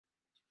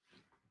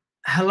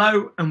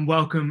Hello and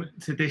welcome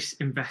to this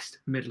Invest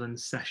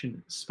Midlands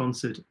session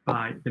sponsored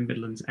by the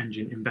Midlands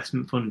Engine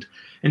Investment Fund,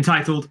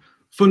 entitled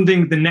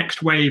Funding the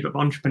Next Wave of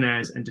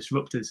Entrepreneurs and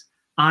Disruptors.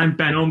 I'm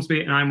Ben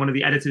Ormsby and I'm one of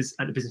the editors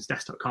at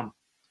thebusinessdesk.com.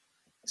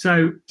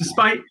 So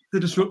despite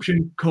the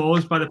disruption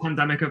caused by the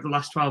pandemic over the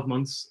last 12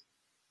 months,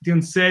 the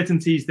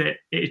uncertainties that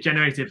it has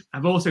generated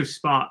have also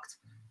sparked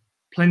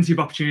plenty of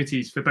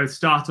opportunities for both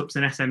startups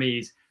and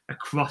SMEs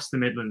across the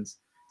Midlands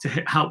to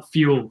help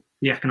fuel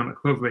the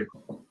economic recovery.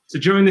 So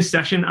during this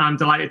session, I'm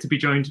delighted to be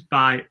joined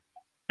by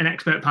an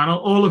expert panel,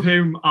 all of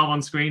whom are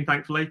on screen,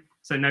 thankfully,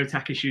 so no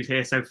tech issues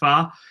here so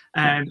far,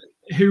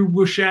 who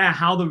will share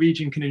how the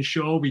region can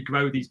ensure we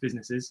grow these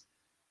businesses,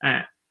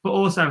 but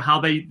also how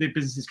the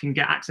businesses can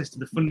get access to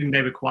the funding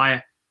they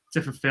require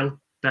to fulfill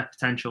their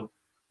potential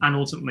and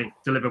ultimately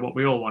deliver what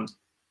we all want,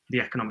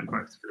 the economic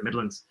growth for the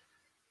Midlands.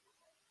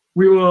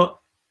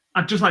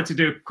 I'd just like to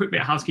do a quick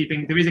bit of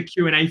housekeeping. There is a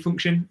Q&A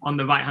function on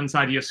the right-hand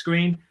side of your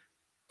screen.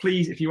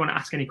 Please, if you want to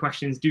ask any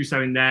questions, do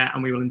so in there,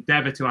 and we will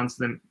endeavour to answer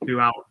them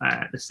throughout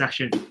the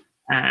session.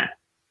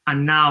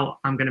 And now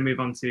I'm going to move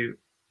on to,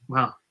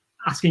 well,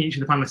 asking each of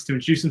the panellists to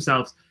introduce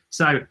themselves.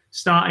 So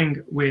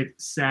starting with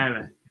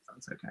Sarah, if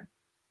that's okay.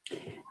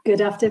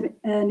 Good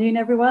afternoon,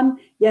 everyone.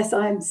 Yes,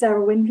 I'm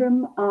Sarah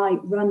Windrum. I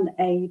run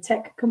a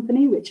tech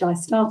company, which I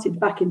started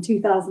back in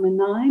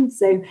 2009.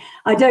 So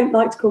I don't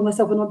like to call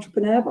myself an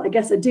entrepreneur, but I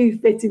guess I do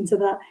fit into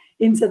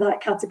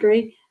that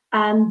category.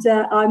 And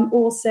I'm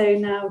also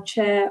now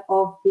chair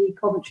of the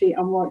Coventry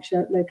and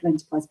Warwickshire Local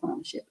Enterprise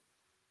Partnership.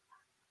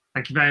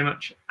 Thank you very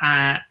much.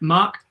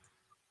 Mark?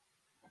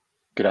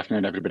 Good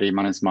afternoon, everybody.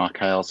 My name is Mark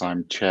Hales.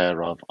 I'm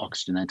chair of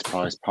Oxygen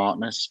Enterprise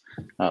Partners,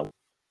 a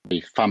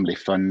family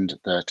fund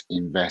that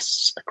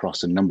invests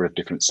across a number of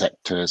different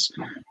sectors,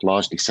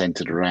 largely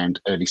centred around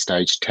early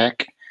stage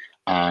tech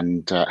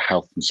and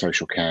health and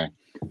social care.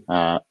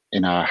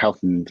 In our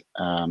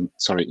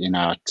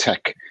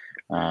tech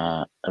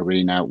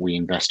arena, we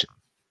invest in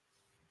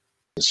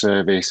the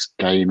service,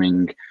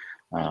 gaming,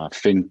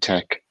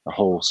 fintech, the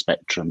whole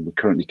spectrum. We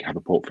currently have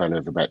a portfolio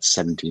of about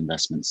 70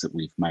 investments that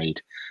we've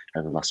made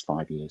over the last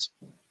 5 years.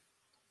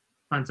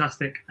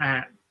 Fantastic.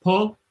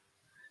 Paul?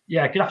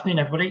 Yeah, good afternoon,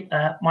 everybody.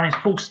 My name is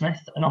Paul Smith,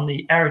 and I'm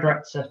the area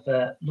director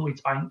for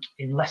Lloyds Bank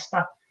in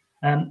Leicester.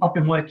 I've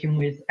been working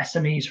with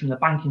SMEs from the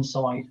banking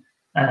side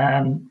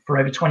for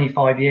over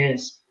 25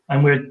 years,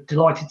 and we're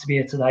delighted to be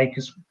here today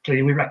because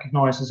clearly we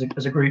recognise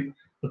as a group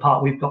the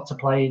part we've got to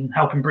play in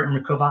helping Britain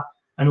recover,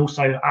 and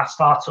also our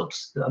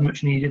startups that are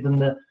much needed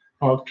and the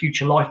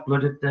future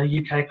lifeblood of the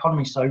UK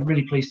economy. So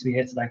really pleased to be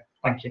here today.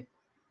 Thank you.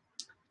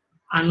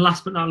 And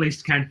last but not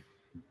least, Ken.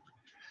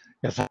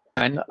 Yes,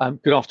 and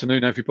good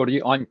afternoon,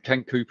 everybody. I'm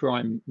Ken Cooper.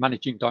 I'm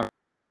Managing Director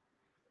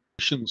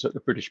at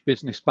the British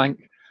Business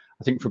Bank.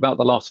 I think for about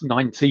the last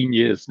 19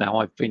 years now,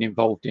 I've been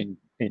involved in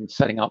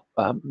setting up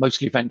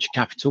mostly venture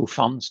capital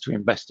funds to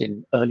invest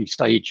in early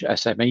stage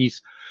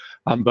SMEs.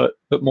 But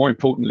more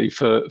importantly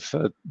for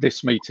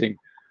this meeting,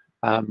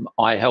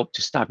 I helped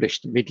establish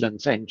the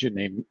Midlands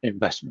Engine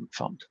Investment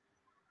Fund.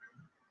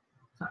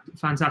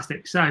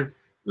 Fantastic. So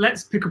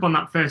let's pick up on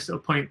that first sort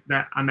of point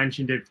that I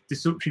mentioned of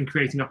disruption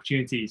creating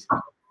opportunities.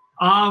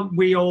 Are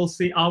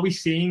we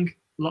seeing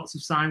lots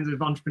of signs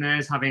of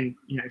entrepreneurs having,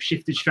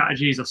 shifted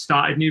strategies or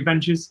started new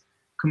ventures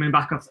coming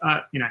off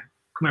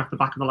the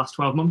back of the last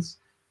 12 months?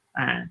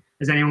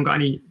 Has anyone got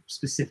any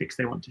specifics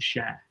they want to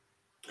share?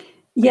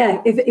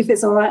 Yeah, if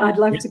it's all right, I'd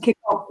like to kick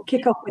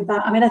off with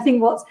that. I mean, I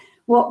think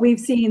what we've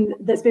seen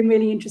that's been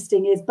really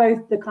interesting is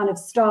both the kind of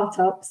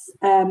startups.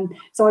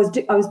 So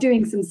I was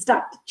doing some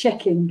stat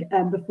checking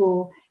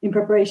before in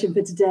preparation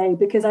for today,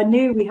 because I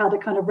knew we had a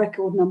kind of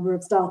record number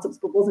of startups,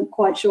 but wasn't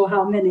quite sure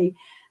how many.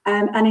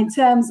 And in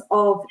terms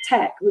of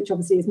tech, which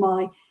obviously is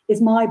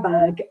my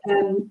bag,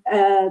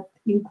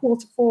 in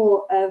quarter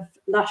 4 of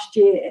last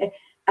year,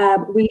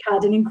 we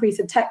had an increase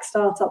of tech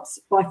startups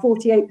by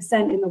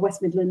 48% in the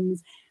West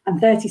Midlands and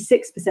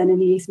 36% in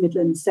the East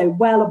Midlands, so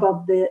well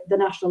above the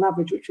national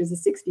average, which was a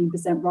 16%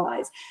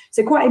 rise.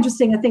 So quite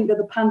interesting, I think, that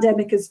the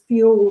pandemic has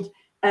fueled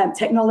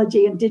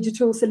technology and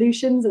digital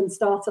solutions and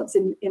startups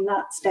in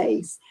that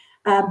space.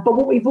 But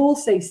what we've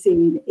also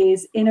seen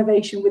is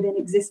innovation within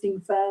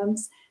existing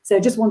firms. So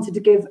just wanted to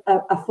give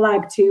a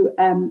flag to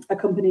a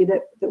company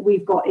that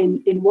we've got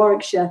in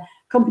Warwickshire,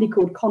 a company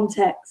called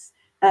Context,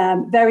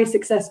 very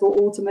successful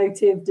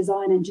automotive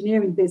design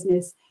engineering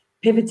business,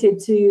 pivoted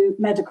to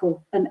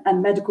medical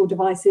and medical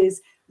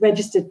devices,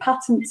 registered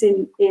patents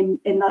in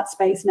that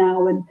space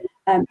now, and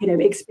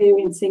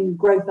experiencing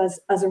growth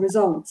as a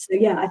result. So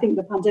yeah, I think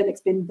the pandemic's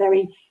been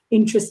very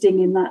interesting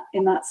in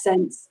that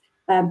sense,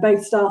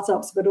 both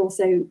startups but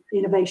also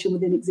innovation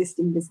within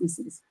existing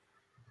businesses.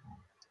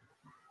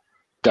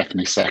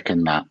 Definitely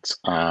second that.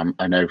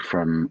 I know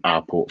from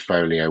our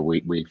portfolio,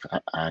 we've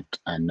had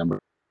a number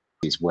of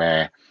cases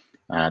where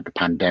the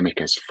pandemic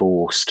has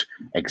forced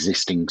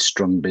existing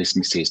strong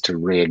businesses to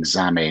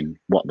re-examine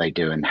what they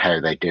do and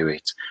how they do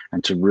it,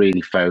 and to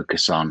really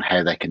focus on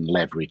how they can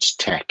leverage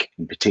tech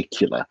in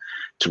particular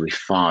to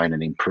refine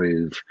and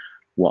improve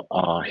what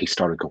are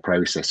historical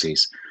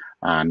processes.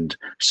 And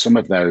some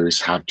of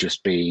those have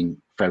just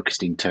been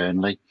focused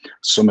internally.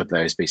 Some of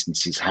those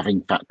businesses have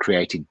in fact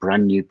created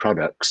brand new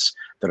products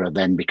that are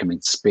then becoming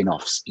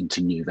spin-offs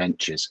into new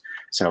ventures.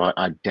 So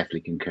I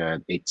definitely concur.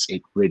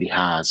 It really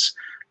has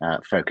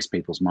focused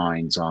people's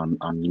minds on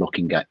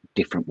looking at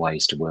different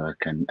ways to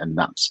work, and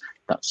that's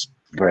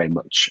very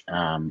much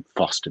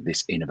fostered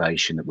this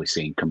innovation that we're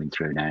seeing coming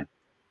through now.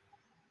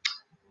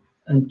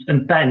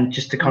 And Ben,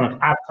 just to kind of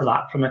add to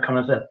that, from a kind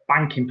of a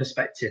banking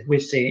perspective, we're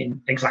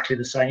seeing exactly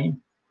the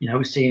same.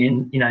 We're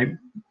seeing,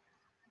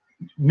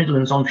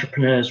 Midlands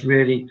entrepreneurs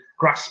really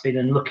grasping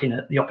and looking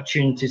at the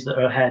opportunities that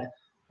are ahead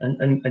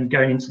and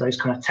going into those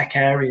kind of tech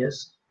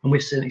areas. And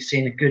we're certainly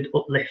seeing a good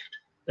uplift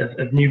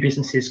of new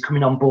businesses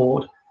coming on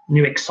board,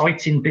 new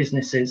exciting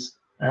businesses,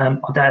 I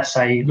dare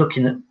say,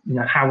 looking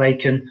at, how they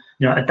can,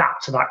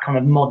 adapt to that kind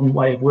of modern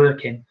way of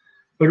working,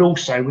 but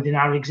also within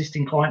our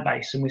existing client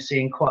base. And we're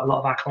seeing quite a lot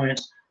of our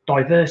clients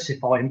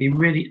diversify and be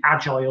really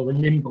agile and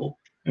nimble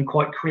and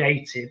quite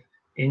creative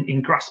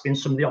in grasping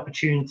some of the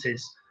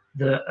opportunities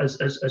that,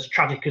 as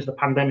tragic as the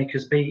pandemic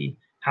has been,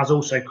 has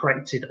also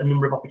created a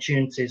number of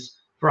opportunities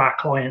for our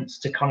clients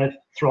to kind of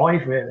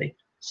thrive, really.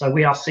 So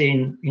we are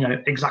seeing,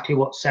 exactly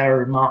what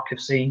Sarah and Mark have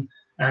seen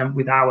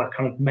with our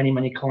kind of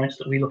many clients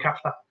that we look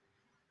after.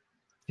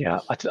 Yeah,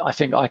 I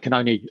think I can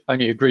only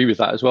agree with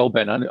that as well,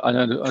 Ben.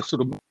 I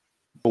sort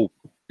of,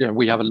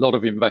 we have a lot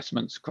of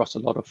investments across a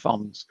lot of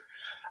funds,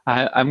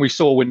 and we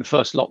saw when the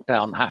first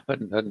lockdown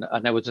happened,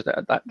 and there was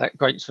that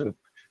great sort of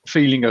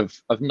feeling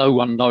of no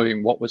one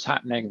knowing what was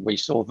happening. We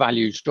saw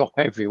values drop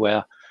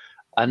everywhere.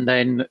 And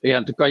then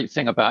the great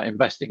thing about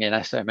investing in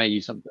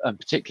SMEs and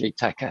particularly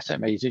tech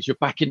SMEs is you're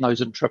backing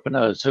those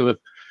entrepreneurs who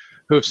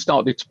have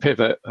started to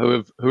pivot,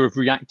 who have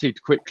reacted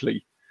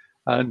quickly,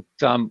 and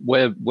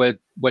we're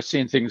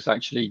seeing things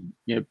actually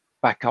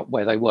back up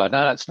where they were.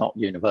 Now that's not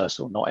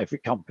universal. Not every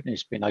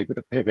company's been able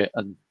to pivot,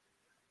 and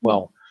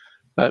well,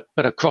 but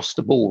across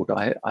the board,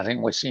 I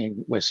think we're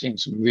seeing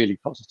some really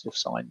positive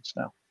signs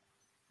now.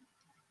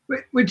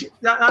 Which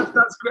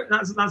that's great.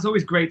 That's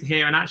always great to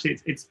hear, and actually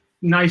it's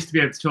nice to be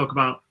able to talk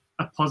about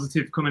a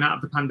positive coming out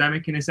of the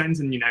pandemic in a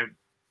sense, and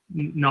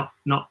not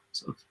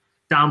sort of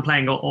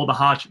downplaying all the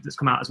hardship that's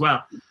come out as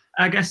well.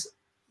 I guess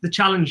the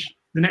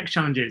next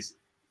challenge is,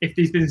 if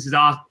these businesses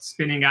are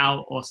spinning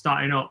out or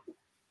starting up,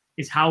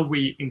 is how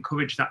we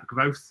encourage that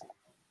growth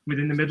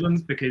within the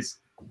Midlands, because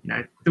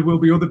there will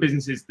be other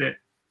businesses that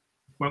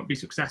won't be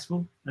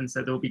successful, and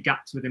so there will be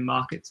gaps within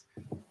markets.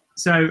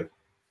 So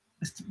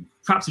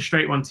perhaps a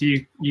straight one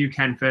to you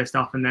Ken, first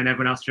off, and then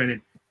everyone else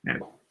joining.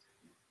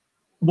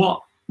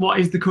 What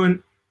is the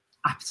current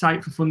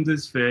appetite for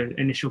funders for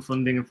initial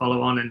funding and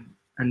follow on,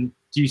 and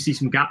do you see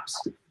some gaps?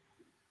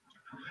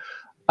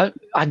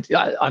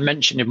 I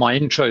mentioned in my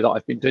intro that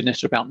I've been doing this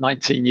for about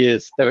 19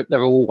 years. There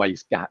are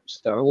always gaps.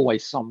 There are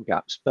always some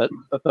gaps, but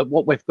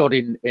what we've got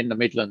in the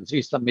Midlands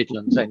is the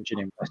Midlands Engine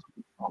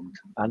Investment Fund,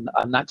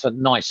 and that's a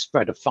nice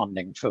spread of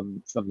funding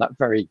from that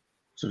very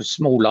sort of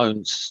small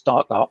loans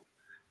startup.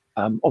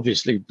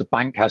 Obviously, the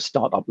bank has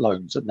startup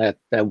loans, and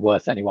they're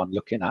worth anyone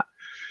looking at,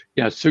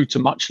 through to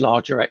much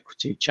larger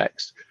equity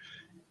checks.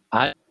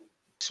 And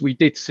we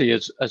did see,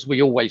 as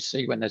we always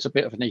see when there's a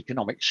bit of an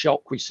economic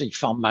shock, we see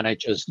fund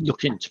managers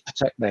looking to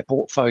protect their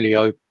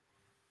portfolio.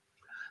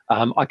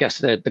 I guess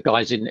the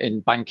guys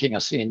in banking are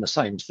seeing the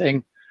same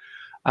thing.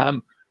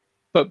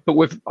 But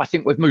I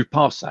think we've moved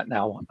past that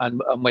now,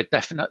 and we're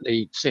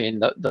definitely seeing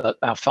that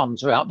our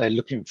funds are out there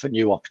looking for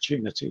new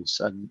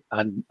opportunities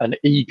and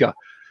eager.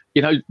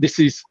 This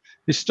is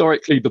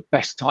historically the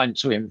best time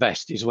to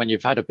invest, is when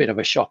you've had a bit of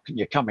a shock and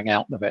you're coming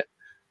out of it.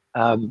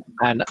 And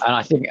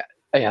I think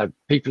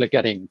people are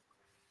getting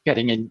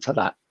into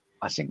that.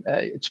 I think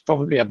it's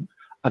probably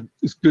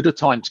as good a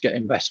time to get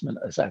investment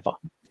as ever.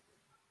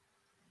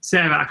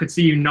 Sarah, I could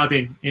see you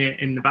nodding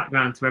in the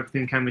background to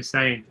everything Ken was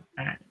saying.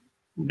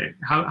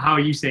 How are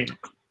you seeing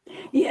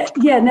it?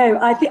 Yeah, no,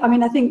 I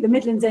think the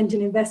Midlands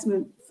Engine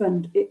Investment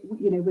Fund,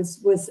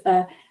 was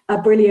a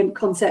brilliant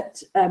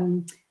concept.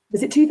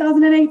 Was it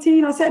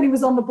 2018? I certainly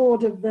was on the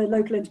board of the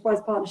local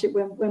enterprise partnership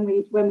when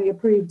we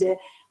approved it,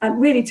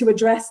 really to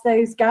address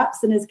those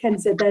gaps. And as Ken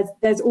said,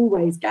 there's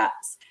always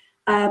gaps.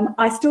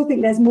 I still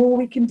think there's more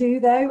we can do,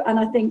 though. And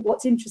I think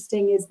what's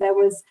interesting is there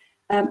was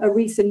a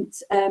recent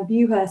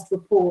Buhurst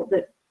report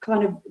that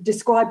kind of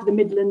described the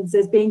Midlands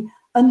as being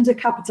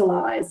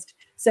undercapitalised.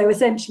 So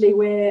essentially,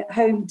 we're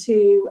home to,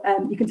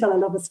 you can tell I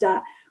love a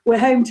stat, we're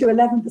home to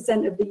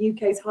 11% of the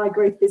UK's high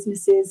growth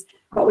businesses,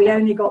 but we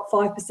only got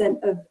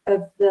 5%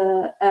 of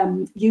the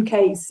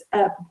UK's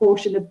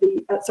proportion of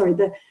the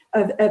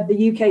of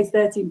the UK's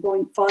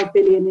 13.5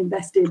 billion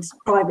invested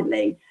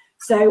privately.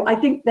 So I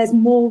think there's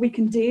more we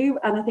can do,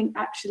 and I think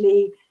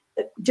actually,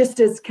 just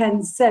as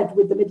Ken said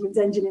with the Midlands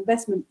Engine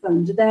Investment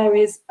Fund, there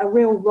is a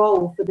real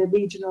role for the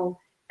regional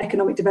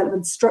economic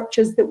development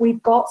structures that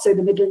we've got. So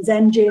the Midlands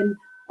Engine,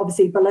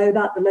 obviously below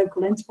that, the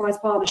local enterprise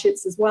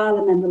partnerships as well,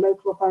 and then the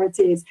local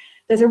authorities.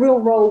 There's a real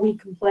role we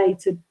can play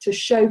to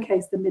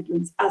showcase the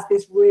Midlands as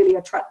this really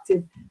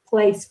attractive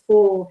place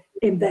for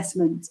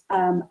investment,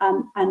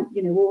 and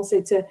you know,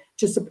 also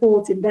to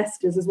support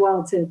investors as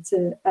well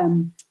to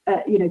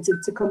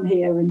come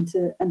here and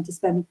to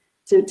spend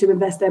to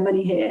invest their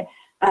money here.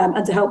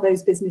 And to help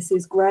those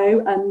businesses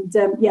grow. And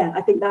yeah,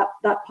 I think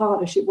that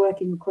partnership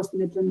working across the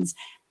Midlands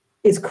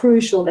is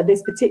crucial at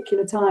this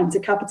particular time to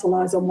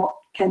capitalise on what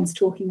Ken's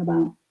talking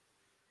about.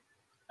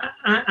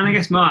 And I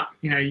guess, Mark,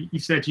 you know, you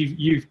said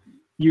you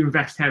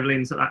invest heavily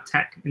in sort of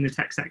that in the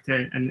tech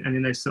sector and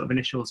in those sort of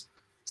initial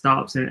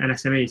startups and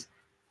SMEs.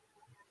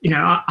 You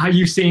know, are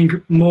you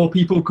seeing more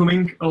people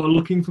coming or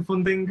looking for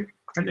funding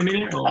at the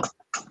minute? Or?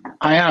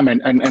 I am,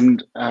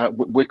 and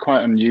we're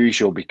quite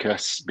unusual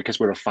because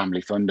we're a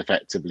family fund.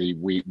 Effectively,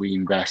 we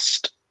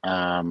invest.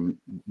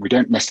 We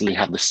don't necessarily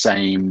have the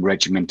same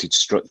regimented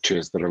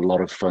structures that a lot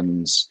of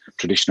funds,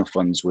 traditional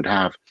funds, would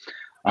have.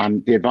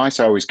 And the advice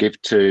I always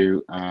give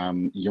to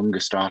younger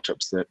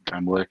startups that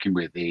I'm working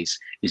with is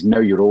know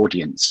your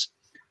audience.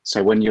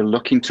 So when you're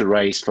looking to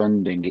raise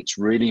funding, it's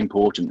really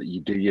important that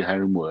you do your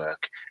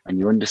homework and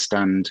you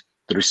understand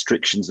the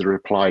restrictions that are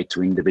applied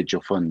to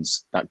individual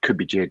funds. That could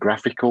be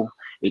geographical,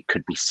 it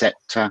could be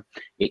sector,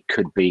 it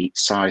could be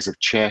size of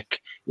check,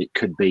 it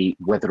could be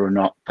whether or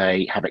not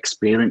they have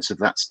experience of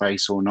that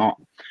space or not.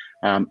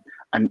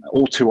 And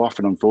all too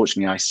often,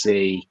 unfortunately, I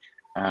see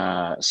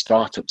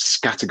startups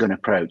scattergun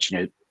approach, you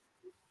know,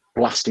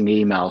 blasting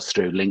emails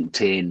through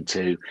LinkedIn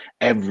to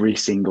every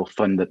single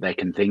fund that they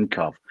can think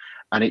of.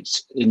 And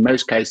it's, in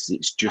most cases,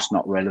 it's just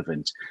not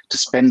relevant. To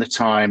spend the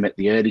time at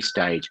the early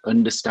stage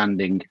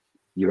understanding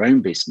your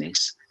own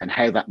business and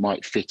how that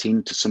might fit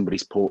into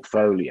somebody's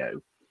portfolio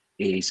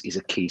is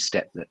a key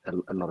step that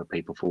a lot of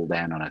people fall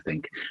down on, I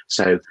think.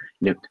 So,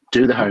 you know,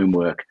 do the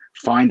homework,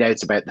 find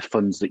out about the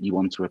funds that you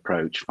want to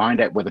approach,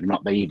 find out whether or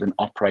not they even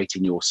operate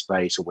in your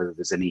space or whether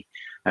there's any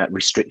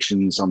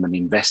restrictions on them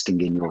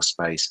investing in your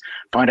space,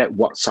 find out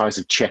what size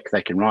of check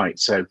they can write.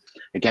 So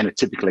again, a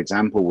typical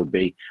example would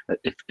be that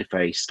if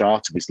a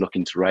startup is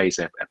looking to raise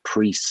a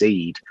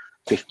pre-seed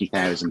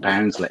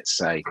 £50,000, let's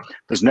say,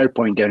 there's no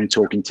point going and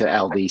talking to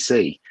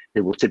LDC,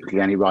 who will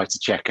typically only write a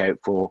check out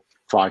for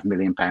 £5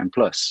 million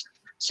plus.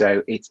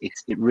 So it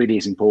really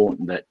is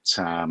important that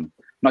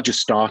not just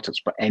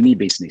startups, but any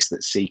business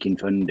that's seeking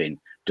funding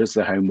does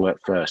the homework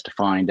first to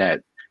find out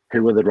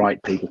who are the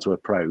right people to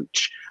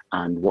approach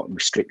and what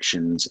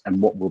restrictions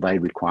and what will they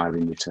require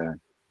in return.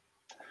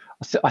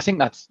 I think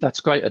that's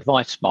great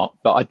advice, Mark.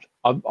 But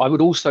I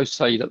would also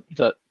say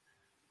that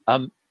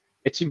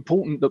it's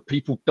important that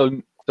people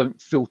don't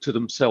filter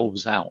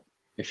themselves out,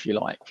 if you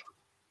like.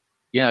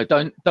 You know,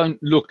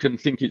 don't look and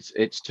think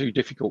it's too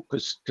difficult,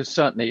 because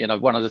certainly, you know,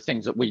 one of the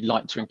things that we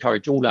like to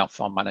encourage all our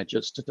fund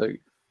managers to do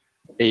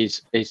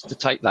is to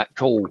take that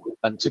call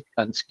and to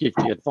give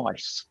the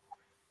advice.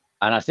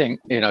 And I think,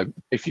 you know,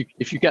 if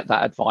you get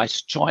that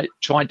advice, try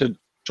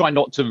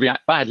not to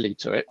react badly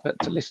to it, but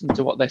to listen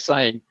to what they're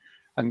saying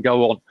and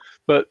go on.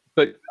 But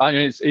I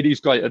mean, it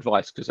is great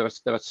advice,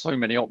 because there are so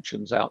many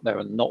options out there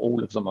and not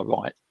all of them are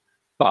right.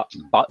 But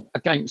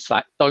against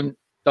that, don't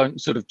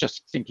sort of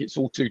just think it's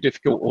all too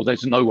difficult or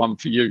there's no one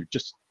for you.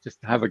 Just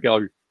have a go,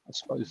 I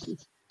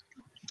suppose.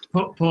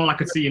 Paul, I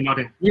could see you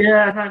nodding.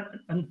 Yeah, no,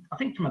 and I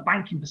think from a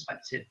banking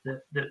perspective,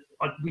 that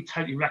we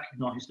totally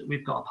recognise that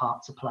we've got a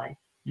part to play.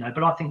 You know,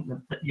 but I think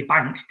that your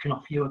bank can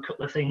offer you a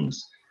couple of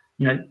things.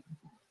 You know,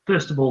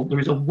 first of all, there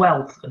is a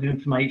wealth of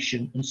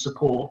information and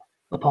support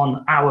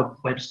upon our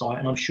website,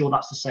 and I'm sure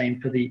that's the same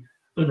for the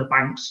other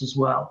banks as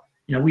well.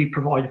 You know, we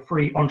provide a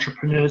free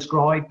entrepreneurs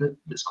guide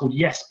that's called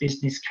Yes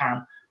Business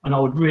Can, and I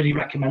would really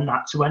recommend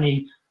that to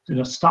any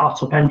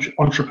startup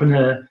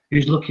entrepreneur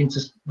who's looking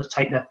to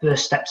take their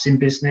first steps in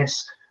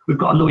business. We've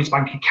got a Lloyds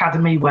Bank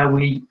Academy where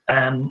we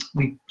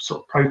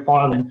sort of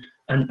profile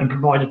and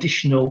provide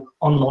additional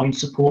online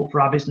support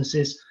for our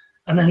businesses.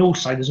 And then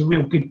also there's a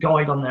real good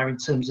guide on there in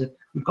terms of,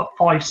 we've got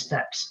 5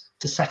 steps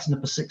to setting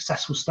up a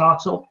successful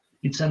startup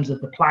in terms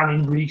of the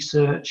planning,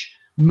 research,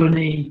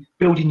 money,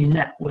 building your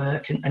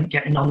network and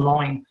getting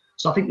online.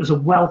 So I think there's a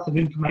wealth of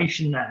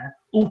information there,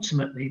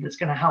 ultimately, that's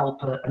going to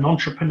help an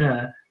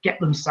entrepreneur get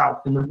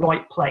themselves in the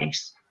right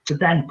place to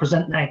then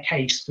present their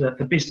case for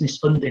business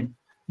funding.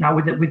 Now,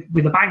 with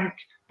a bank,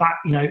 that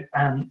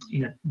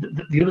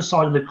the other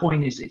side of the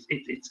coin is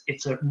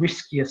it's a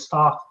riskier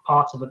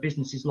part of a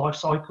business's life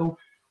cycle.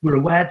 We're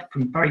aware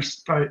from very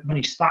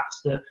many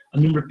stats that a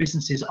number of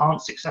businesses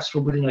aren't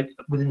successful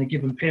within a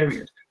given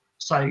period.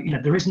 So, you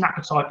know, there is an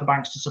appetite for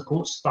banks to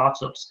support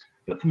startups,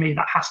 but for me,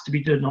 that has to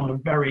be done on a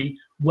very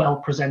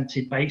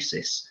well-presented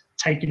basis,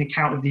 taking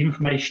account of the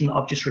information that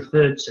I've just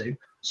referred to,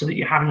 so that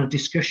you're having a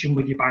discussion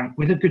with your bank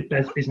with a good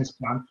business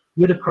plan,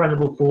 with a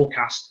credible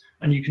forecast,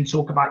 and you can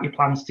talk about your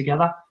plans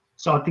together.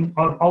 So I think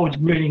I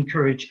would really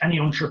encourage any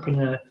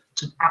entrepreneur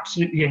to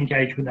absolutely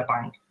engage with their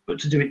bank, but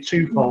to do it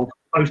twofold,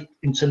 both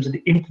in terms of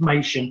the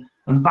information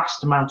and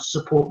vast amount of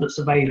support that's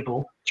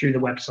available through the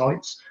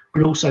websites,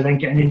 but also then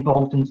getting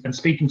involved and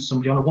speaking to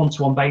somebody on a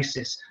one-to-one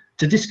basis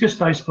to discuss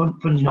those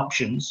funding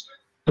options,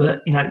 but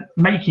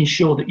making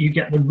sure that you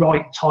get the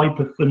right type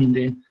of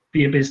funding for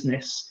your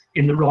business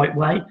in the right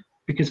way,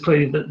 because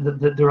clearly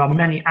there are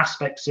many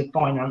aspects of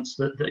finance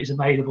that is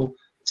available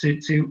to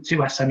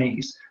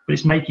SMEs, but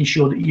it's making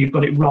sure that you've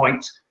got it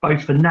right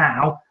both for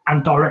now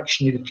and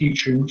directionally the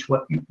future in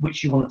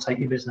which you want to take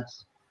your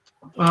business.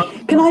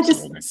 Can I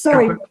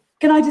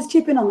just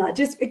chip in on that,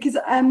 just because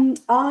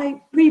I,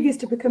 previous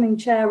to becoming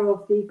chair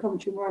of the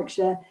Coventry and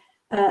Warwickshire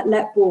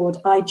LEP board,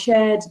 I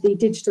chaired the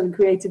digital and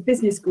creative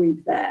business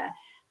group there.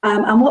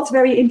 And what's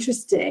very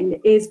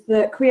interesting is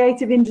that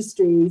creative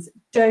industries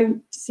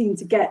don't seem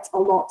to get a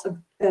lot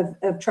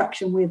of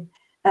traction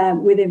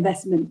with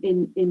investment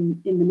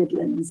in the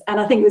Midlands. And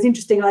I think it was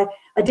interesting. I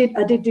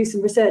did do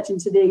some research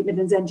into the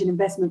Midlands Engine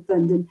Investment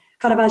Fund, and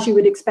kind of as you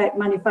would expect,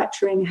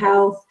 manufacturing,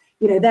 health,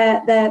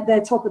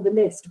 they're top of the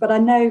list. But I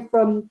know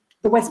from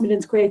the West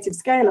Midlands Creative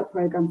Scale-Up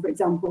Programme, for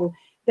example,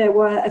 there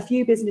were a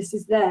few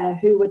businesses there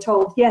who were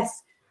told,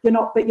 yes, you're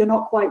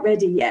not quite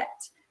ready yet.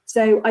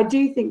 So I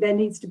do think there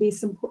needs to be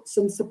some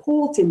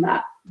support in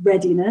that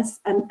readiness,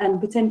 and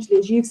potentially,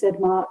 as you've said,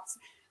 Mark,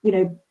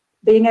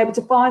 being able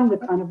to find the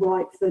kind of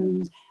right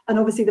fund. And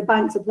obviously the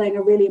banks are playing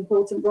a really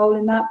important role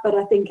in that. But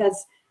I think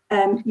as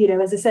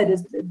I said,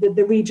 as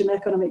the regional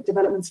economic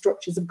development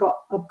structures have got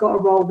a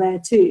role there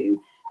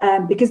too,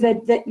 because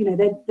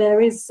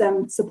there is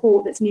some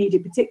support that's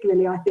needed,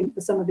 particularly I think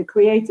for some of the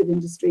creative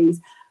industries,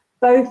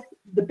 both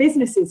the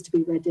businesses to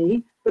be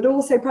ready, but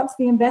also perhaps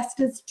the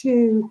investors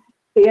to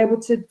be able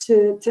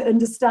to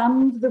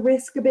understand the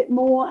risk a bit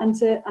more and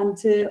to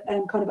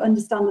kind of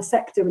understand the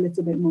sector a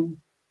little bit more.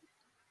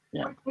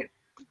 Yeah,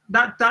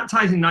 that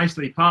ties in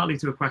nicely, partly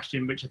to a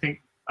question which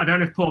I don't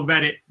know if Paul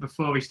read it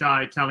before we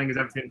started telling us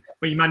everything,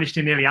 but you managed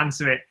to nearly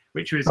answer it,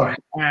 which was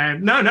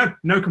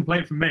no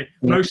complaint from me.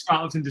 Yeah. Most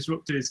startups and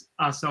disruptors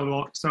are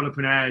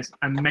solopreneurs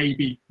and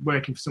maybe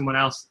working for someone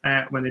else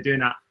when they're doing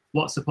that.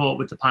 What support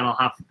would the panel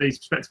have for these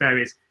respective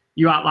areas?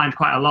 You outlined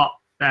quite a lot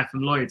there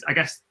from Lloyds. I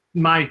guess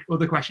my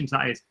other question to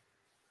that is,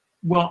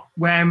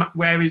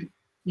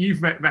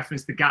 you've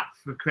referenced the gap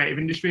for creative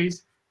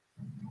industries.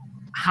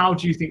 How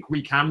do you think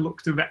we can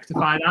look to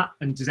rectify that?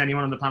 And does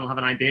anyone on the panel have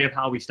an idea of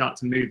how we start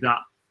to move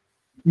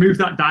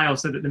that dial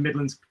so that the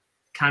Midlands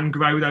can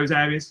grow those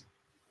areas?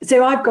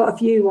 So I've got a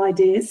few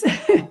ideas,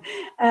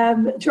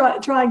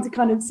 trying to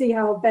kind of see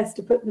how best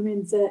to put them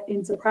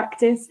into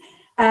practice.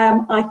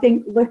 I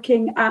think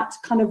looking at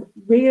kind of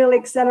real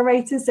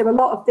accelerators. So a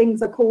lot of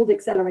things are called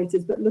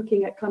accelerators, but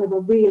looking at kind of a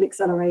real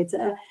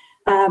accelerator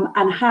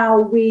and how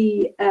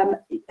we,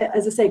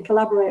 as I say,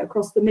 collaborate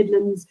across the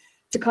Midlands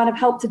to kind of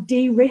help to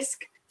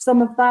de-risk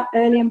some of that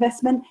early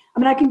investment. I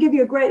mean, I can give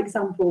you a great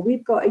example.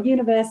 We've got a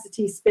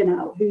university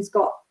spin-out who's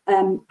got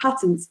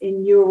patents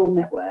in neural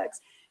networks.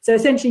 So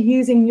essentially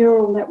using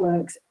neural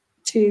networks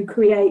to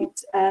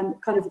create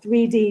kind of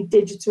 3D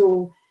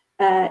digital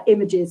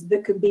images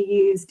that can be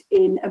used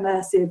in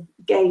immersive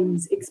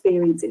games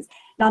experiences.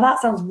 Now that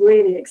sounds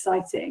really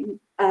exciting.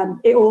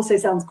 It also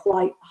sounds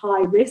quite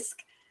high risk.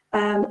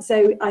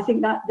 So I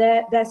think that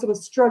they're sort of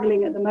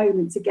struggling at the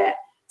moment to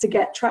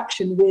get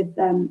traction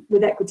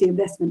with equity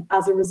investment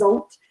as a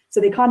result. So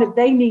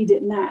they need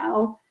it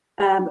now,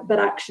 but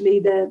actually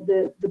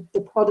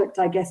the product,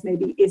 I guess,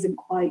 maybe isn't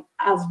quite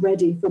as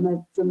ready from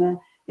a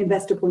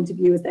investor point of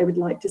view as they would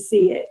like to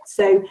see it.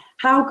 So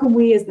how can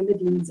we as the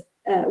Midlands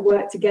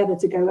work together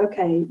to go,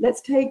 okay,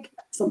 let's take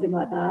something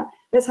like that,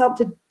 let's help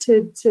to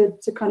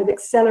kind of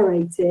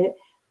accelerate it,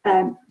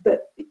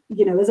 but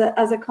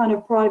as a kind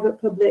of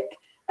private public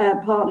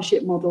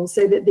partnership model,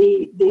 so that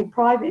the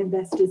private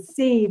investors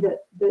see that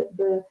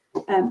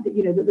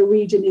the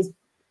region is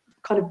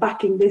kind of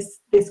backing this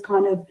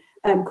kind of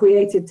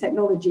creative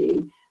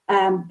technology,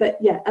 but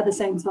yeah, at the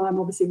same time,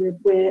 obviously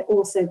we're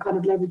also kind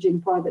of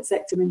leveraging private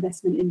sector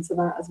investment into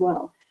that as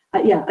well.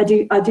 Yeah, I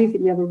do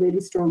think we have a really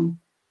strong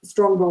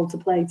role to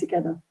play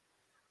together.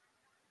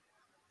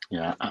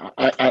 Yeah,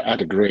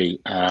 I'd agree.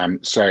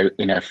 So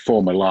in a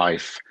former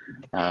life,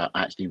 I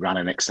actually ran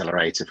an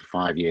accelerator for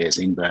 5 years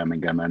in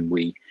Birmingham, and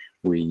we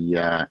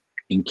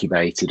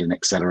incubated and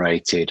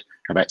accelerated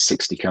about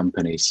 60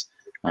 companies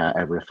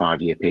over a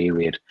 5-year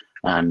period.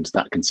 And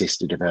that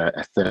consisted of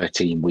a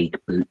 13-week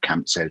boot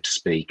camp, so to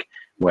speak,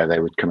 where they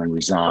would come and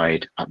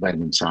reside at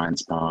Windrum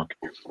Science Park,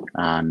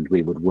 and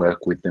we would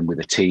work with them with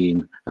a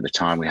team. At the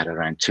time, we had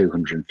around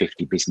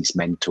 250 business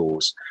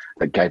mentors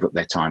that gave up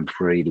their time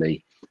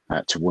freely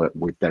to work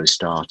with those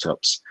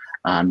startups.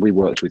 And we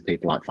worked with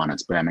people like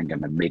Finance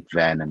Birmingham and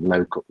Midland and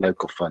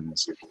local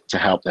funds to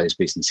help those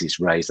businesses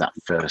raise that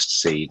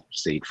first seed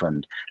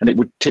fund. And it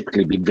would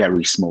typically be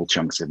very small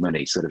chunks of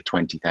money, sort of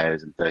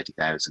 £20,000,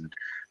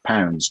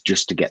 £30,000,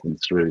 just to get them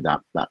through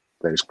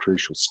those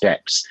crucial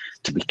steps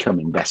to become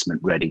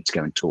investment ready to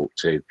go and talk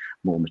to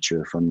more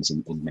mature funds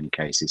in many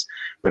cases.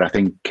 But I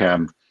think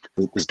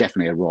there's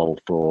definitely a role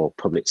for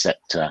public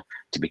sector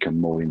to become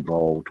more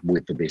involved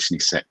with the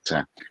business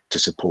sector to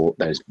support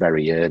those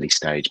very early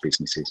stage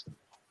businesses.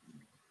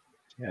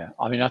 Yeah,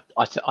 I mean,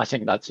 I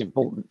think that's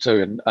important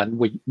too, and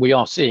we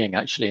are seeing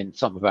actually in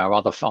some of our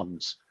other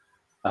funds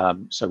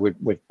So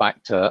we've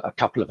backed a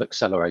couple of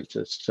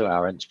accelerators to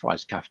our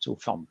Enterprise Capital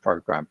Fund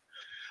program.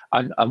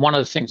 And one of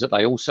the things that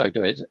they also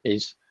do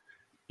is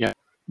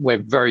we're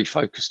very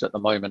focused at the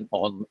moment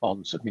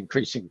on sort of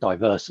increasing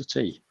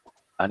diversity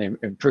and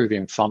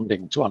improving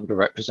funding to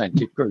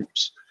underrepresented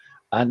groups.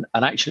 And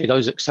actually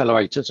those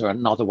accelerators are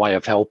another way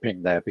of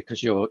helping there,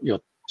 because you're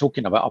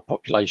talking about a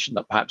population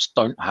that perhaps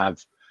don't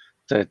have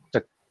the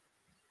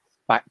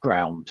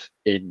background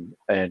in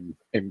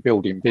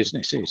building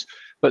businesses,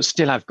 but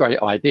still have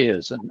great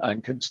ideas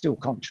and can still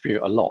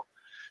contribute a lot.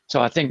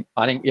 So I think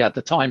yeah,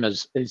 the time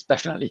is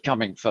definitely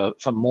coming for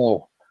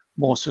more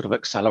sort of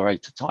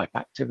accelerator type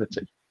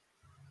activity.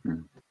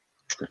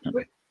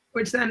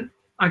 Which then,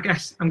 I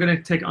guess I'm going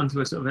to take it on to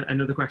a sort of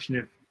another question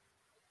of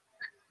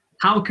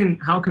how can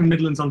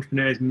Midlands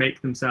entrepreneurs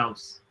make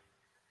themselves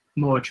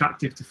more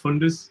attractive to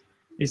funders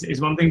is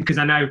one thing, because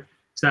I know,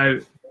 so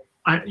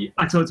I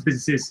talk to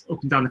businesses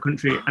up and down the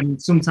country,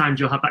 and sometimes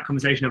you'll have that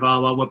conversation of,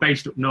 oh well, we're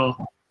based up north,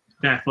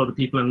 therefore the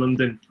people in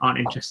London aren't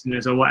interested in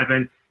us or whatever.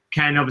 And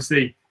Ken,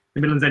 obviously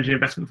the Midlands Engine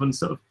Investment Fund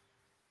sort of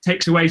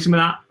takes away some of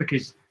that,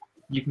 because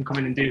you can come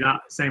in and do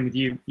that. Same with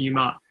you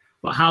Mark.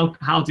 But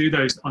how do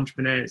those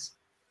entrepreneurs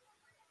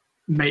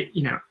make,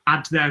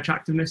 add to their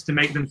attractiveness to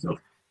make them sort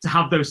of, to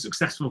have those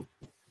successful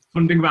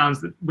funding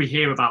rounds that we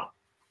hear about?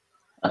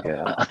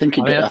 I think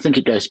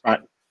it goes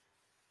back.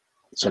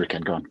 Sorry,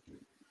 Ken, go on.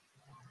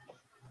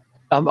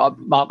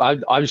 Mark,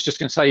 I was just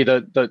going to say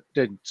that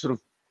the sort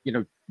of,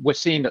 we're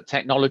seeing that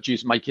technology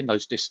is making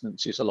those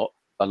distances a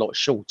lot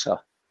shorter.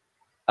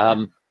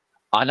 And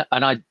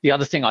the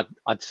other thing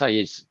I'd say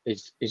is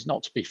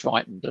not to be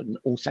frightened, and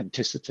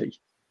authenticity.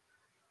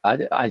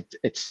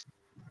 It's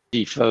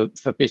easy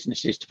for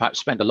businesses to perhaps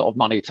spend a lot of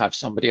money to have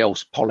somebody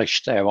else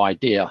polish their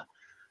idea,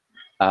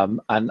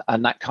 and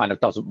that kind of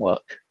doesn't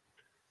work.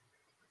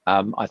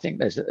 I think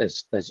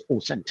there's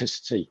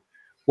authenticity.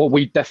 What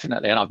we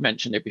definitely, and I've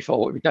mentioned it before,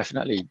 what we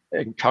definitely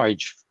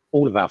encourage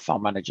all of our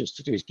fund managers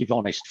to do is give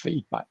honest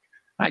feedback.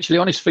 Actually,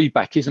 honest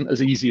feedback isn't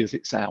as easy as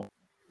it sounds,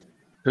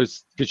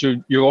 because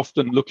you're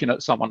often looking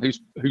at someone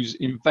who's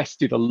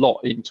invested a lot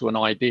into an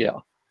idea,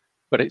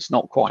 but it's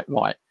not quite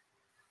right.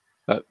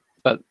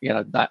 But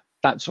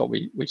that's what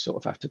we sort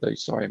of have to do.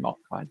 Sorry, Mark,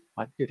 I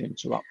did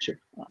interrupt you.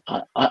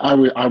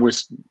 I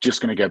was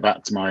just going to go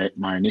back to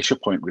my initial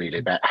point, really,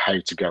 about how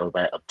to go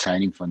about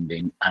obtaining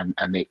funding, and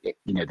the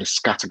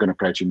scattergun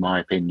approach, in my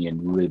opinion,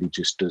 really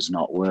just does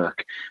not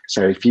work.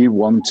 So if you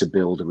want to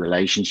build a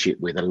relationship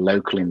with a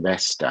local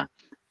investor,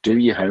 do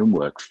your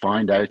homework,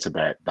 find out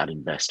about that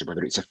investor,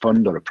 whether it's a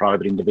fund or a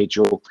private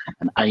individual,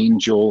 an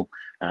angel,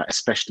 a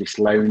specialist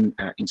loan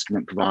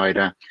instrument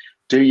provider.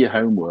 Do your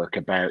homework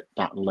about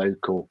that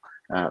local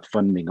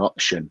funding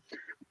option,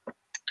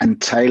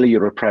 and tailor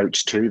your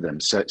approach to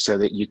them so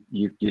that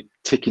you're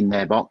ticking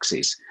their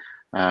boxes.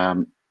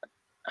 I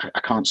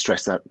can't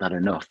stress that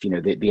enough.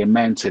 The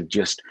amount of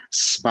just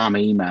spam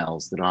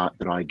emails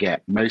that I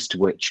get, most of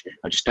which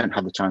I just don't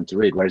have the time to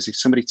read. Whereas if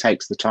somebody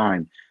takes the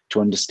time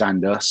to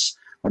understand us,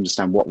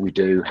 understand what we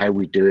do, how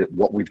we do it,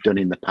 what we've done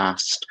in the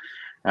past,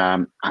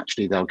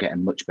 actually they'll get a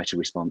much better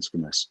response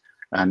from us.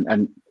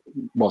 And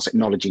whilst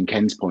acknowledging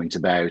Ken's point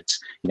about,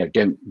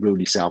 don't rule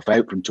yourself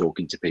out from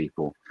talking to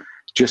people,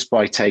 just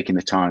by taking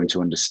the time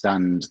to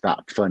understand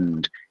that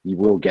fund, you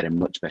will get a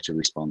much better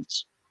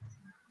response.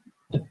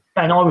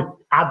 And I would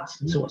add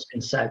to what's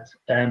been said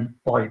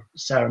by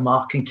Sarah,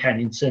 Mark and Ken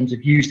in terms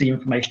of use the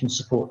information and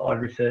support that I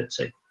referred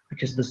to,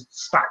 because there's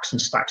stacks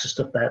and stacks of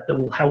stuff there that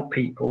will help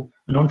people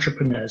and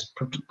entrepreneurs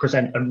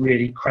present a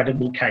really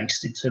credible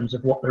case in terms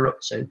of what they're up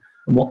to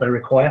and what they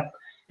require.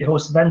 If I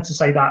was then to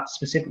say that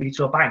specifically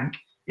to a bank,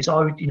 is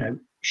I would,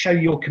 show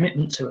your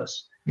commitment to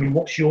us. I mean,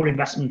 what's your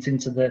investment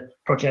into the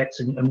project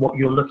and what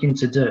you're looking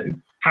to do?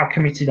 How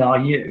committed are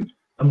you?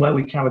 And where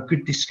we can have a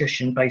good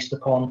discussion based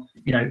upon,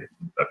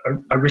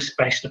 a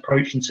risk-based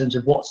approach in terms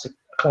of what's the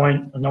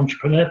client, an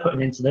entrepreneur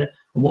putting into there,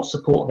 and what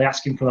support they're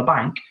asking from a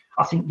bank.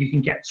 I think you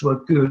can get to a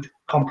good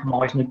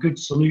compromise and a good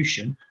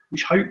solution,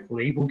 which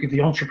hopefully will give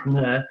the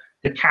entrepreneur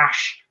the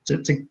cash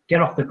to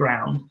get off the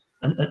ground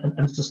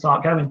and to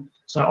start going.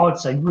 So I'd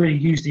say really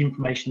use the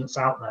information that's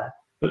out there,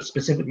 but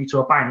specifically to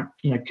a bank,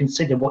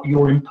 consider what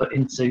your input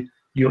into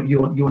your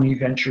new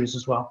venture is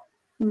as well.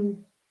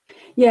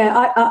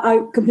 Yeah,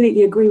 I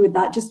completely agree with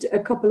that. Just a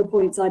couple of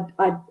points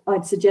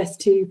I'd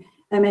suggest to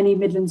any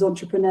Midlands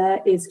entrepreneur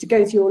is to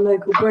go to your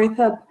local growth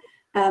hub.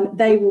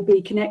 They will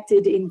be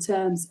connected in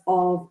terms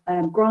of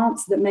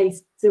grants that may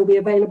still be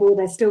available.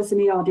 There's still some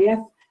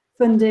ERDF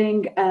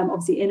funding.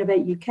 Obviously,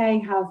 Innovate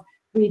UK have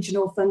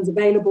regional funds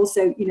available,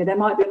 so there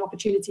might be an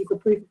opportunity for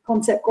proof of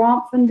concept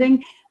grant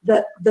funding.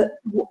 That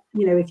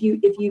if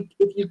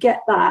you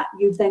get that,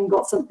 you've then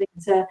got something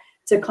to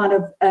kind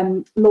of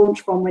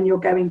launch from when you're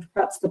going for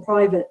perhaps the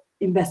private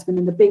investment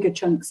and the bigger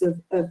chunks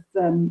of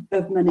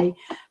money.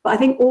 But I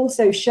think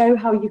also show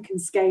how you can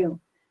scale.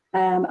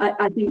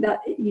 I think that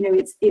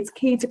it's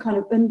key to kind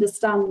of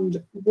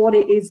understand what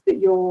it is that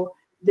you're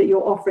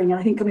offering. And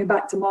I think coming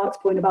back to Mark's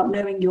point about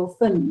knowing your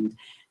fund,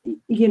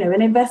 you know,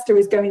 an investor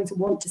is going to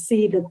want to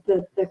see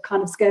the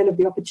kind of scale of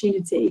the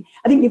opportunity.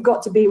 I think you've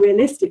got to be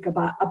realistic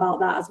about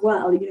that as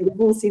well. You know, we've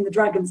all seen the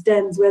Dragon's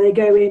Dens where they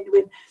go in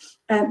with,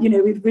 you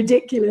know, with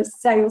ridiculous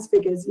sales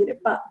figures. You know,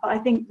 but I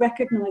think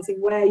recognizing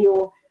where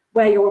your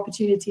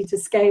opportunity to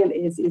scale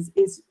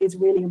is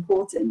really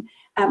important.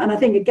 And I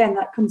think again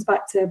that comes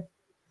back to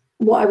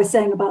what I was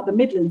saying about the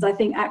Midlands. I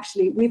think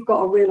actually we've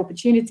got a real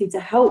opportunity to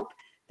help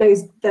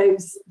those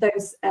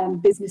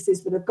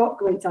businesses that have got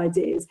great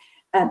ideas,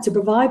 to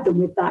provide them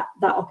with that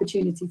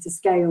opportunity to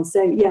scale.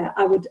 So yeah,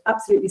 I would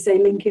absolutely say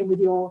link in with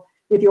your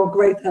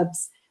growth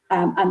hubs,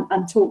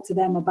 and talk to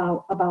them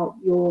about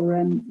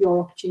your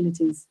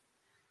opportunities.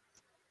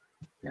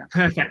 Yeah.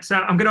 Perfect. So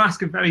I'm going to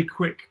ask a very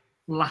quick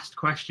last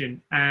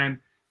question, and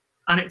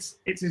it's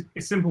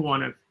a simple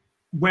one of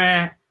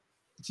where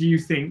do you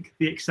think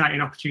the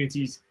exciting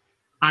opportunities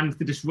and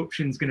the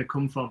disruptions going to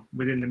come from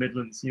within the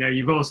Midlands? You know,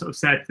 you've all sort of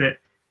said that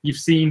you've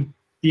seen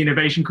the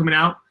innovation coming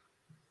out.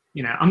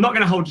 You know, I'm not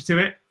going to hold you to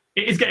it.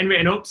 It is getting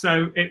written up,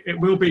 so it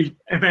will be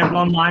available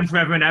online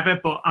forever and ever,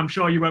 but I'm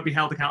sure you won't be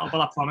held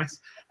accountable, I promise.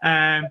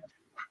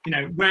 You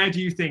know, where do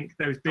you think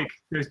those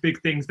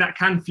big things that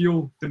can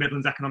fuel the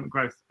Midlands economic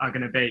growth are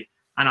going to be?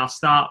 And I'll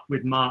start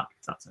with Mark,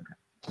 if that's okay.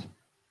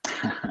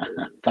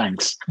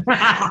 Thanks.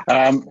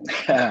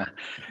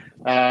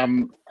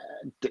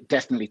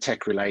 Definitely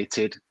tech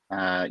related.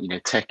 You know,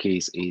 tech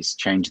is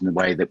changing the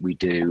way that we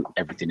do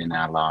everything in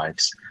our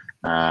lives.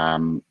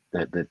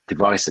 The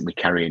device that we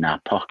carry in our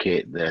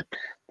pocket, the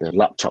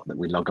laptop that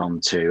we log on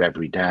to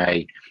every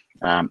day,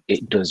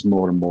 it does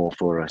more and more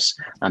for us.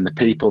 And the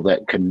people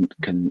that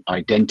can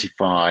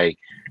identify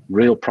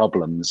real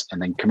problems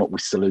and then come up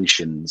with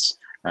solutions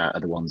are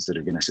the ones that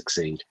are going to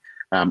succeed.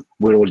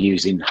 We're all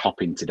using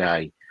Hopin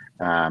today.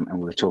 And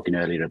we were talking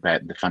earlier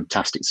about the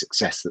fantastic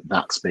success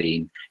that's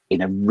been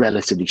in a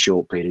relatively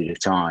short period of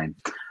time,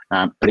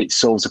 but it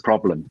solves a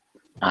problem,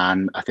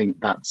 and I think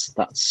that's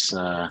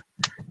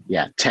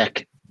yeah,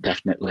 tech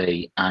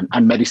definitely,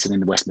 and medicine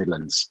in the West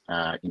Midlands.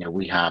 You know,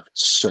 we have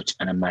such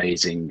an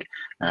amazing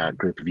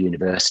group of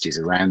universities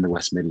around the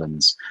West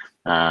Midlands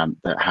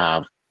that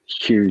have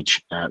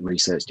huge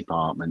research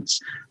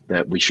departments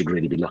that we should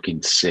really be looking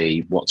to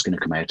see what's going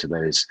to come out of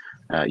those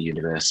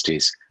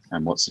universities.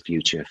 And what's the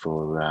future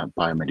for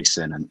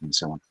biomedicine and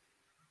so on.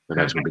 So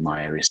those will be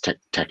my areas,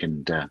 tech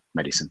and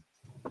medicine.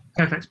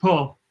 Perfect.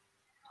 Paul?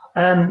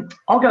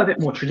 I'll go a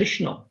bit more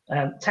traditional.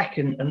 Tech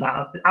and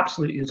that,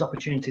 absolutely there's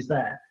opportunities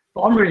there.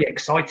 But I'm really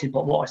excited by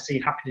what I see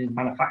happening in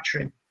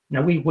manufacturing. You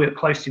know, we work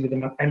closely with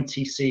an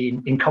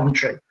MTC in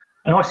Coventry,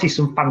 and I see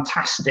some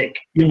fantastic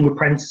young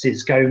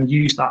apprentices go and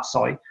use that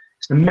site.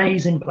 It's an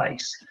amazing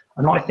place.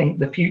 And I think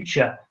the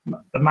future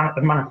of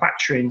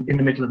manufacturing in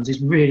the Midlands is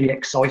really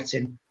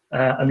exciting.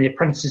 And the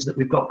apprentices that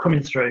we've got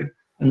coming through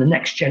and the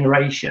next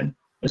generation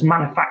as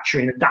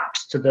manufacturing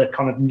adapts to the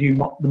kind of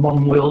the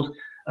modern world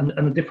and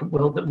the different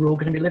world that we're all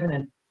going to be living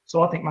in.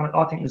 So I think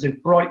there's a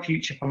bright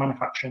future for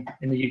manufacturing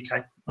in the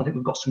UK. I think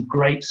we've got some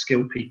great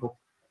skilled people.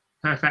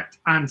 Perfect.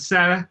 And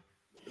Sarah?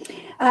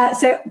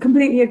 So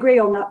completely agree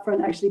on that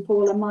front, actually,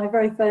 Paul. And my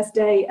very first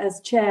day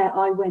as chair,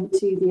 I went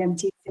to the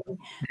MTC.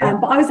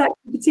 But I was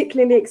actually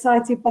particularly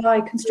excited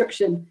by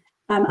construction.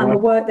 And the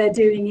work they're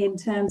doing in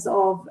terms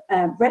of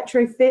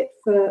retrofit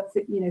for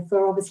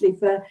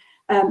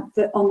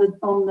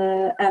on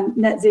the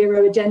net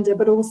zero agenda,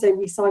 but also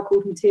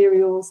recycled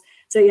materials.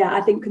 So yeah, I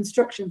think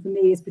construction for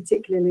me is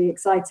particularly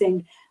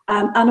exciting,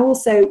 and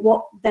also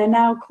what they're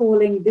now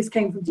calling, this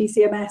came from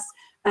DCMS,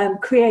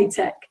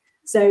 Createch.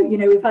 So you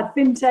know, we've had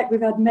fintech,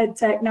 we've had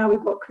medtech, now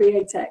we've got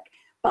Createch.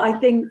 But I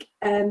think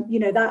you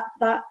know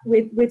that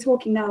we're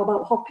talking now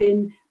about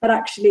Hopin, but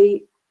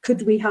actually,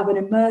 could we have an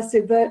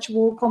immersive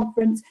virtual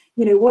conference?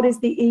 You know, what is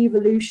the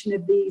evolution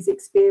of these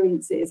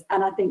experiences?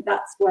 And I think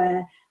that's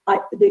where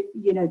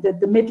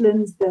the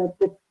Midlands,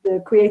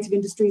 the creative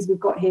industries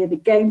we've got here, the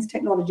games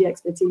technology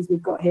expertise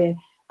we've got here,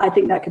 I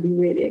think that could be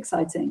really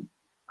exciting.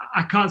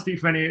 I can't speak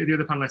for any of the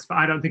other panelists, but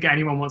I don't think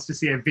anyone wants to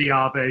see a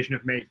VR version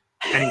of me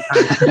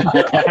anytime.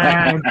 But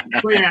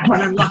yeah,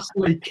 and then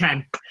lastly,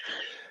 Ken.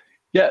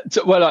 Yeah,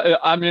 so, well,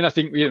 I mean, I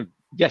think, you know,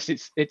 yes,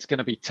 it's going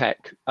to be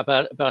tech,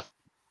 but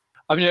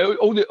I mean,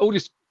 all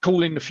this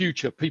calling the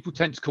future, people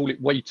tend to call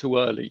it way too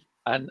early.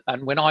 And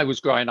when I was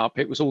growing up,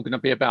 it was all going to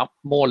be about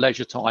more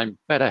leisure time,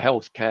 better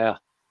healthcare,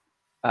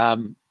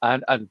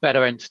 and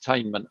better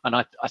entertainment. And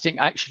I think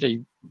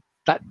actually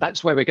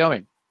that's where we're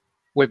going.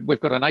 We've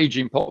got an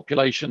aging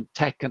population,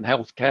 tech and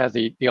healthcare.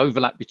 The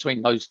overlap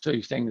between those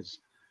two things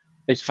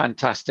is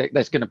fantastic.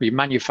 There's going to be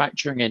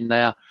manufacturing in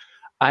there,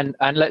 and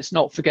let's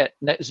not forget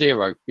net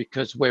zero,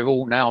 because we're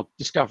all now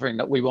discovering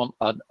that we want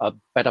a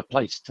better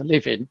place to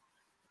live in.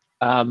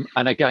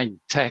 And again,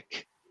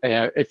 tech,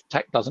 if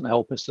tech doesn't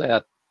help us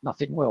there,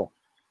 nothing will.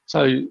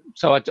 So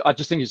I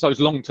just think it's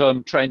those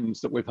long-term trends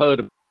that we've heard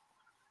of,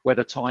 where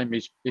the time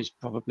is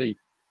probably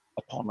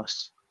upon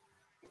us.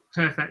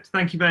 Perfect.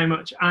 Thank you very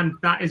much. And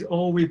that is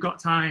all we've got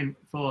time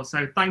for.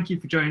 So thank you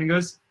for joining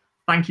us.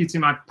 Thank you to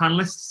my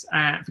panelists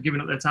for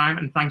giving up their time.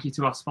 And thank you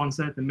to our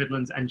sponsor, the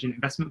Midlands Engine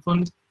Investment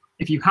Fund.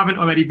 If you haven't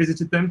already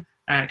visited them,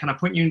 can I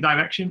point you in the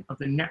direction of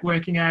the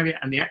networking area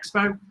and the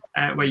expo,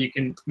 where you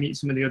can meet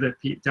some of the other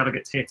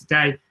delegates here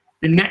today.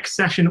 The next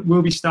session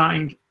will be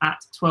starting at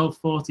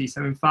 12:40,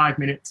 so in 5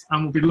 minutes,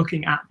 and we'll be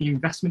looking at the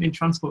investment in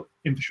transport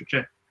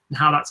infrastructure and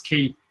how that's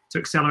key to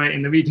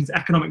accelerating the region's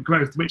economic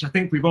growth, which I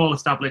think we've all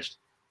established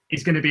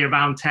is going to be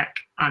around tech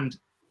and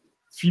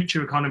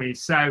future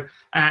economies. So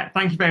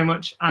thank you very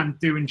much, and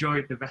do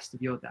enjoy the rest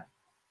of your day.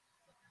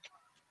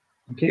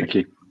 Thank you. Thank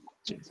you.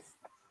 Cheers.